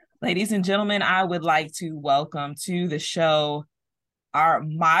Ladies and gentlemen, I would like to welcome to the show our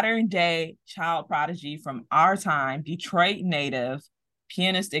modern day child prodigy from our time, Detroit native,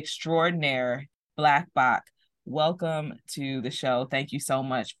 pianist extraordinaire, Black Bach. Welcome to the show. Thank you so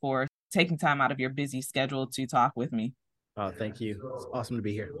much for taking time out of your busy schedule to talk with me. Oh, thank you. It's awesome to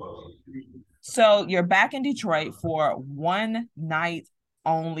be here. So you're back in Detroit for one night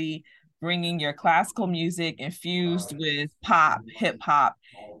only, bringing your classical music infused with pop, hip hop,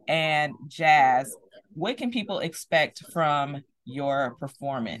 and jazz. What can people expect from your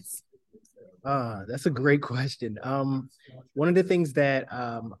performance? That's a great question. One of the things that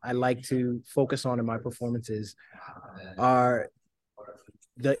I like to focus on in my performances are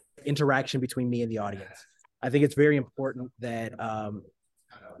the interaction between me and the audience. I think it's very important that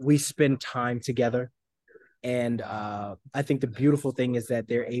we spend time together. And I think the beautiful thing is that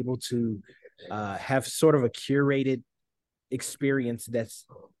they're able to have sort of a curated experience that's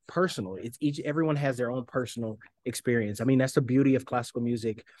personal. Everyone has their own personal experience. I mean, that's the beauty of classical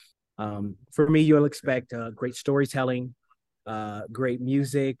music. For me, you'll expect great storytelling, great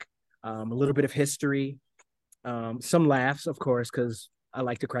music, a little bit of history, some laughs, of course, because I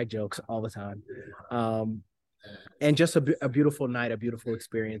like to crack jokes all the time. Um, and just a beautiful night, a beautiful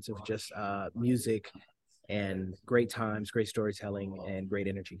experience of just music and great times, great storytelling, and great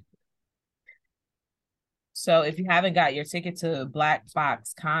energy. So if you haven't got your ticket to Black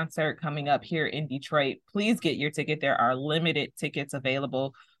Box concert coming up here in Detroit, please get your ticket. There are limited tickets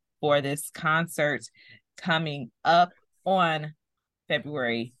available for this concert coming up on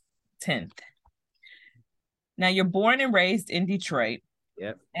February 10th. Now, you're born and raised in Detroit.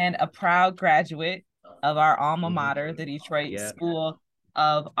 Yep. And a proud graduate of our alma Mm-hmm. mater, the Detroit Yeah. School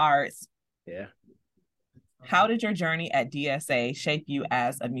of Arts. Yeah. How did your journey at DSA shape you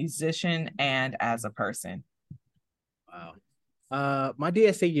as a musician and as a person? Wow. My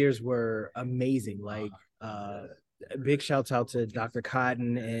DSA years were amazing. Big shouts out to Dr.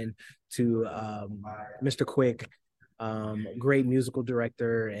 Cotton and to Mr. Quick, great musical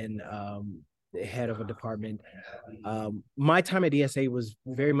director and the head of a department. My time at DSA was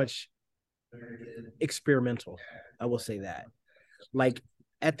very much experimental. I will say that. Like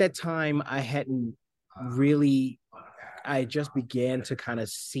at that time, I just began to kind of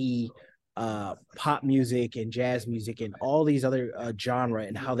see pop music and jazz music and all these other genre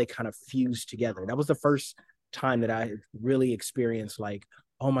and how they kind of fuse together. That was the first time that I really experienced like,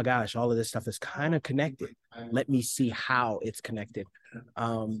 oh my gosh, all of this stuff is kind of connected. Let me see how it's connected.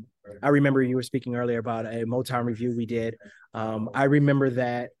 I remember you were speaking earlier about a Motown review we did. I remember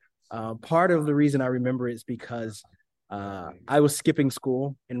that part of the reason I remember is because I was skipping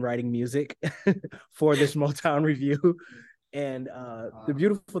school and writing music for this Motown review. And the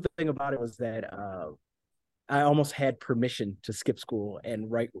beautiful thing about it was that I almost had permission to skip school and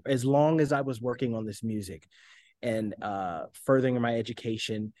write as long as I was working on this music and furthering my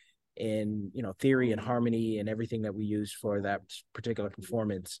education in theory and harmony and everything that we used for that particular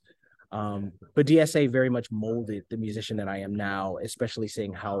performance. But DSA very much molded the musician that I am now, especially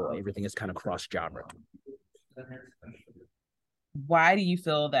seeing how everything is kind of cross genre. Why do you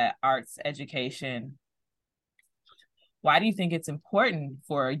feel that arts education, why do you think it's important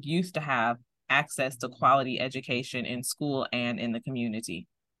for youth to have access to quality education in school and in the community?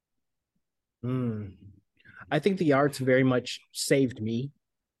 Mm. I think the arts very much saved me.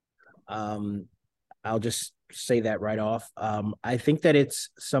 Um, I'll just say that right off. I think that it's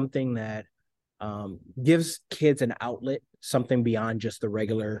something that gives kids an outlet, something beyond just the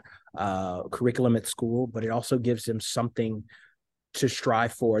regular curriculum at school, but it also gives them something to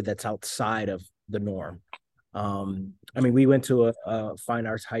strive for that's outside of the norm. I mean, we went to a fine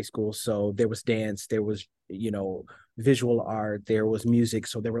arts high school, so there was dance, there was, visual art, there was music.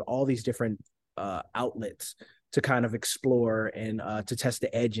 So there were all these different outlets to kind of explore and to test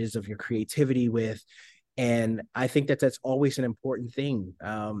the edges of your creativity with. And I think that that's always an important thing.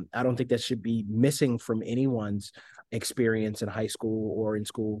 I don't think that should be missing from anyone's experience in high school or in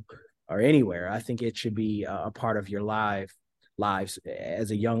school or anywhere. I think it should be a part of your lives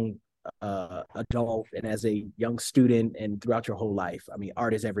as a young adult and as a young student and throughout your whole life. I mean,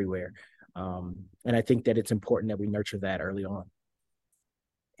 art is everywhere. And I think that it's important that we nurture that early on.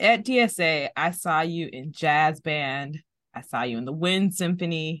 At DSA, I saw you in jazz band. I saw you in the Wind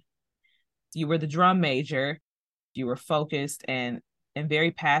Symphony. You were the drum major. You were focused and very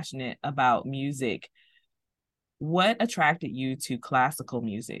passionate about music. What attracted you to classical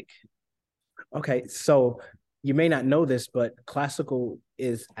music? Okay, so you may not know this, but classical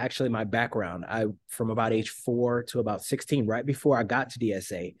is actually my background. I from about age 4 to about 16, right before I got to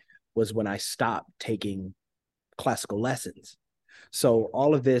DSA, was when I stopped taking classical lessons. So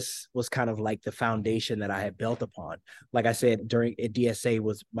all of this was kind of like the foundation that I had built upon. Like I said, during DSA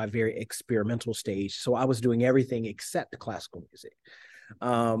was my very experimental stage. So I was doing everything except classical music.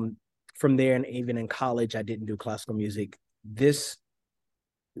 Um, from there, and even in college, I didn't do classical music. This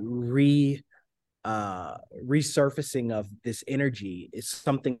re resurfacing of this energy is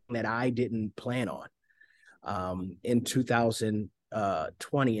something that I didn't plan on. In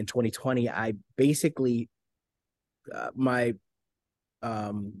 2020 and 2020, I basically my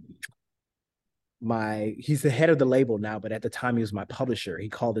um my he's the head of the label now, but at the time he was my publisher. He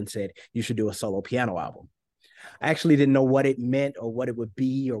called and said, you should do a solo piano album. I actually didn't know what it meant or what it would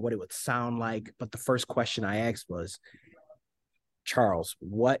be or what it would sound like, but the first question I asked was, Charles,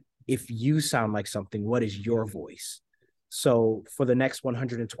 what if you sound like something, what is your voice? So for the next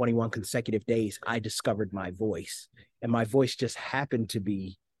 121 consecutive days, I discovered my voice, and my voice just happened to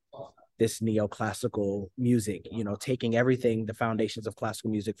be this neoclassical music, you know, taking everything, the foundations of classical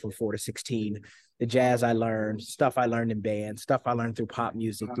music from 4 to 16, the jazz I learned, stuff I learned in band, stuff I learned through pop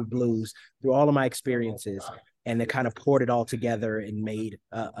music, through blues, through all of my experiences, and it kind of poured it all together and made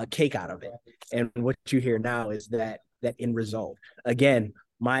a cake out of it. And what you hear now is that end result. Again,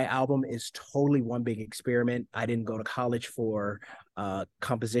 my album is totally one big experiment. I didn't go to college for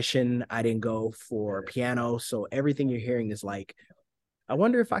composition. I didn't go for piano. So everything you're hearing is like, I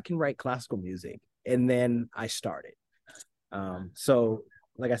wonder if I can write classical music. And then I started. So,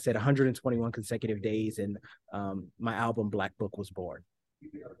 like I said, 121 consecutive days, and my album Black Book was born.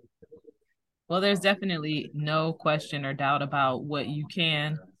 Well, there's definitely no question or doubt about what you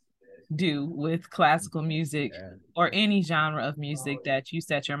can do with classical music or any genre of music that you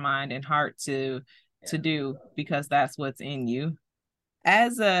set your mind and heart to do, because that's what's in you.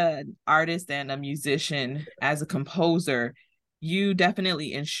 As an artist and a musician, as a composer, you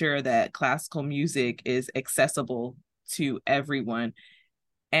definitely ensure that classical music is accessible to everyone,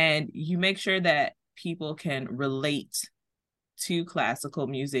 and you make sure that people can relate to classical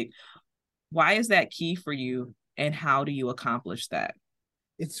music. Why is that key for you, and how do you accomplish that?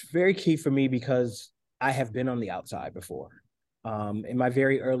 It's very key for me because I have been on the outside before. In my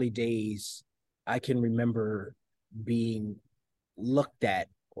very early days, I can remember being looked at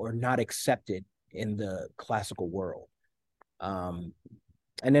or not accepted in the classical world. Um,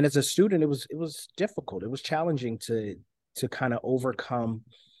 and then as a student, it was difficult. It was challenging to kind of overcome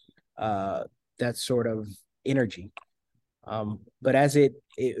uh, that sort of energy. But as it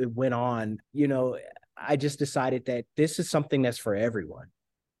went on, you know, I just decided that this is something that's for everyone.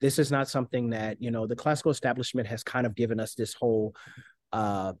 This is not something that, you know, the classical establishment has kind of given us this whole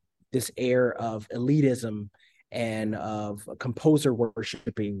this air of elitism and of composer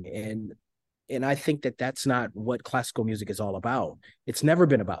worshiping, and I think that that's not what classical music is all about. It's never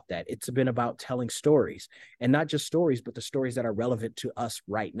been about that. It's been about telling stories, and not just stories, but the stories that are relevant to us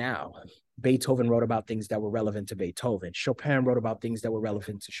right now. Beethoven wrote about things that were relevant to Beethoven. Chopin wrote about things that were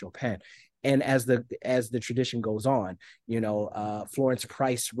relevant to Chopin. And as the tradition goes on, you know, Florence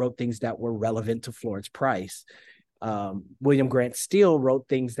Price wrote things that were relevant to Florence Price. William Grant Still wrote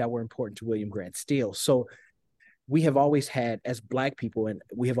things that were important to William Grant Still. So we have always had, as Black people, and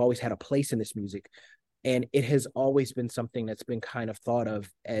we have always had a place in this music, and it has always been something that's been kind of thought of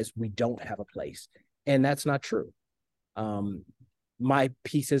as we don't have a place, and that's not true. um, my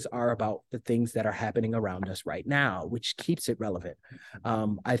pieces are about the things that are happening around us right now, which keeps it relevant.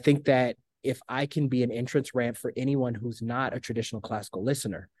 I think that if I can be an entrance ramp for anyone who's not a traditional classical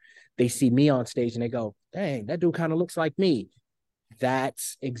listener, they see me on stage and they go, dang, that dude kind of looks like me.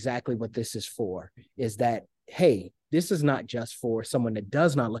 That's exactly what this is for, is that, hey, this is not just for someone that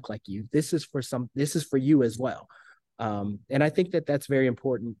does not look like you. This is for you as well. And I think that that's very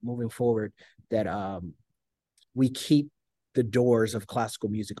important moving forward, that we keep the doors of classical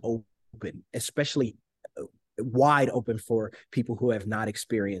music open, especially wide open for people who have not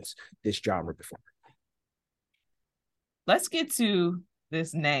experienced this genre before. Let's get to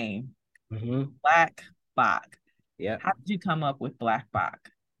this name, Mm-hmm. Black Bach. Yeah, How did you come up with Black Bach?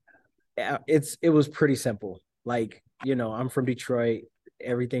 it was pretty simple. Like, you know, I'm from Detroit.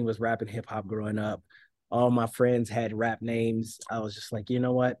 Everything was rap and hip hop growing up. All my friends had rap names. I was just like, you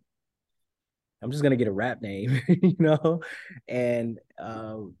know what? I'm just gonna get a rap name, you know, and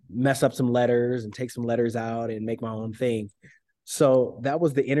mess up some letters and take some letters out and make my own thing. So that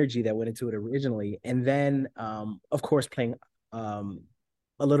was the energy that went into it originally, and then of course playing um,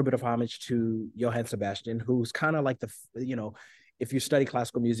 a little bit of homage to Johann Sebastian, who's kind of like you know, if you study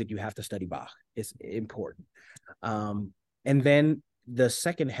classical music, you have to study Bach. It's important. Um, and then the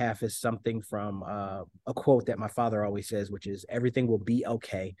second half is something from a quote that my father always says, which is, everything will be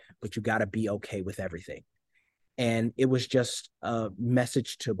okay, but you got to be okay with everything. And it was just a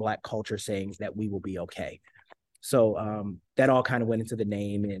message to Black culture saying that we will be okay. So that all kind of went into the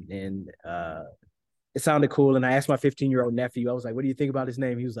name, and it sounded cool. And I asked my 15-year-old nephew, I was like, "What do you think about his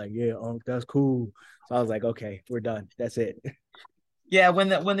name?" He was like, "Yeah, that's cool." So I was like, "Okay, we're done. That's it." Yeah, when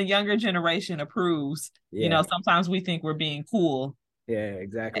the younger generation approves, Yeah, sometimes we think we're being cool, yeah,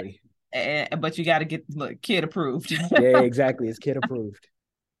 exactly. but you got to get kid approved. Yeah, exactly. It's kid approved.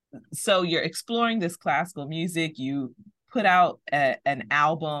 So you're exploring this classical music. You put out an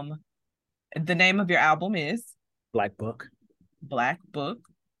album. The name of your album is Black Book. Black Book.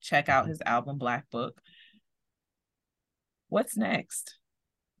 Check out his album, Black Book. What's next?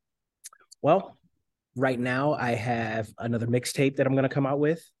 Well, right now I have another mixtape that I'm gonna come out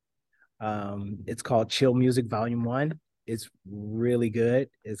with. It's called Chill Music Volume One. It's really good.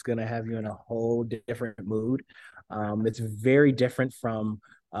 It's gonna have you in a whole different mood. It's very different from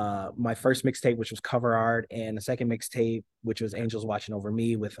my first mixtape, which was cover art, and the second mixtape, which was Angels Watching Over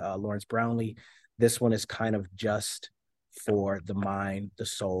Me with Lawrence Brownlee. This one is kind of just for the mind, the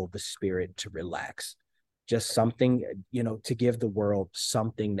soul, the spirit to relax. Just something, to give the world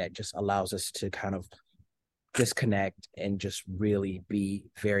something that just allows us to kind of disconnect and just really be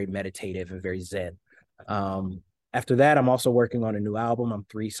very meditative and very zen. After that, I'm also working on a new album. I'm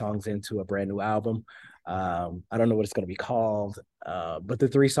 3 songs into a brand new album. I don't know what it's going to be called, but the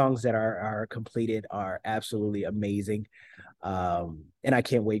 3 songs that are completed are absolutely amazing. And I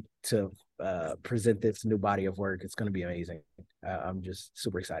can't wait to present this new body of work. It's going to be amazing. I'm just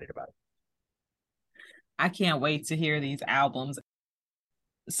super excited about it. I can't wait to hear these albums.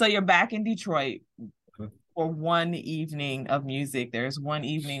 So you're back in Detroit for one evening of music. There's one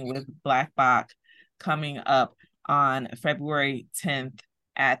evening with Black Bach coming up on February 10th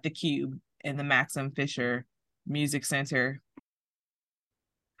at the Cube in the Max M. Fisher Music Center.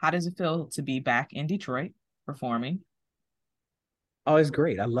 How does it feel to be back in Detroit performing? Oh, it's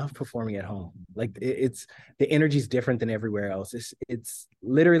great. I love performing at home. Like it's the energy is different than everywhere else. It's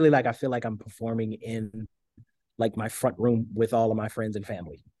literally like I feel like I'm performing in like my front room with all of my friends and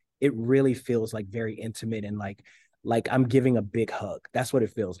family. It really feels like very intimate and like I'm giving a big hug. That's what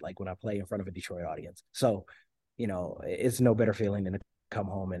it feels like when I play in front of a Detroit audience. So, it's no better feeling than to come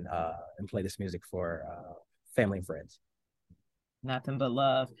home and play this music for family and friends. Nothing but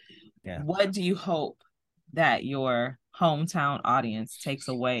love. Yeah. What do you hope that your hometown audience takes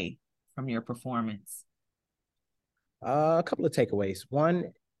away from your performance? A couple of takeaways.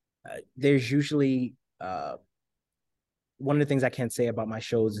 One, there's usually one of the things I can't say about my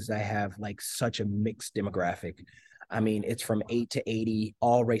shows is I have like such a mixed demographic. I mean, it's from 8 to 80,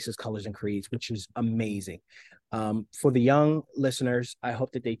 all races, colors, and creeds, which is amazing. For the young listeners, I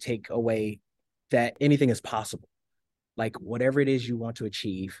hope that they take away that anything is possible. Like whatever it is you want to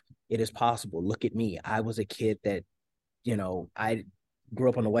achieve, it is possible. Look at me. I was a kid that, I grew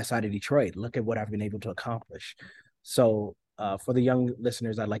up on the west side of Detroit. Look at what I've been able to accomplish. So for the young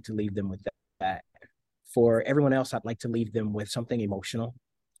listeners, I'd like to leave them with that. For everyone else, I'd like to leave them with something emotional,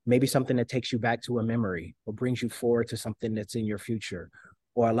 maybe something that takes you back to a memory or brings you forward to something that's in your future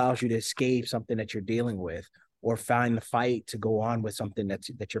or allows you to escape something that you're dealing with or find the fight to go on with something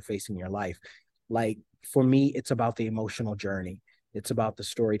that you're facing in your life. Like for me, it's about the emotional journey. It's about the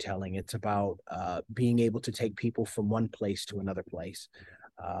storytelling. It's about being able to take people from one place to another place.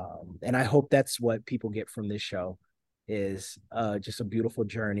 And I hope that's what people get from this show is just a beautiful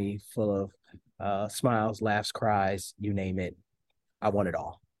journey full of smiles, laughs, cries, you name it. I want it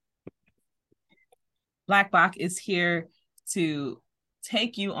all. Black Bach is here to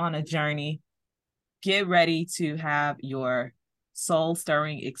take you on a journey. Get ready to have your soul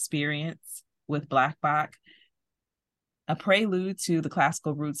stirring experience with Black Bach, a prelude to the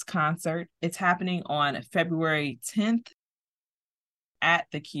Classical Roots concert. It's happening on February 10th at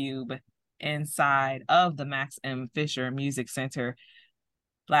the Cube inside of the Max M. Fisher Music Center.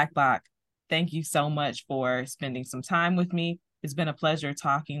 Black Bach, thank you so much for spending some time with me. It's been a pleasure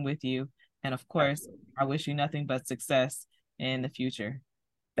talking with you. And of course, I wish you nothing but success in the future.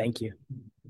 Thank you.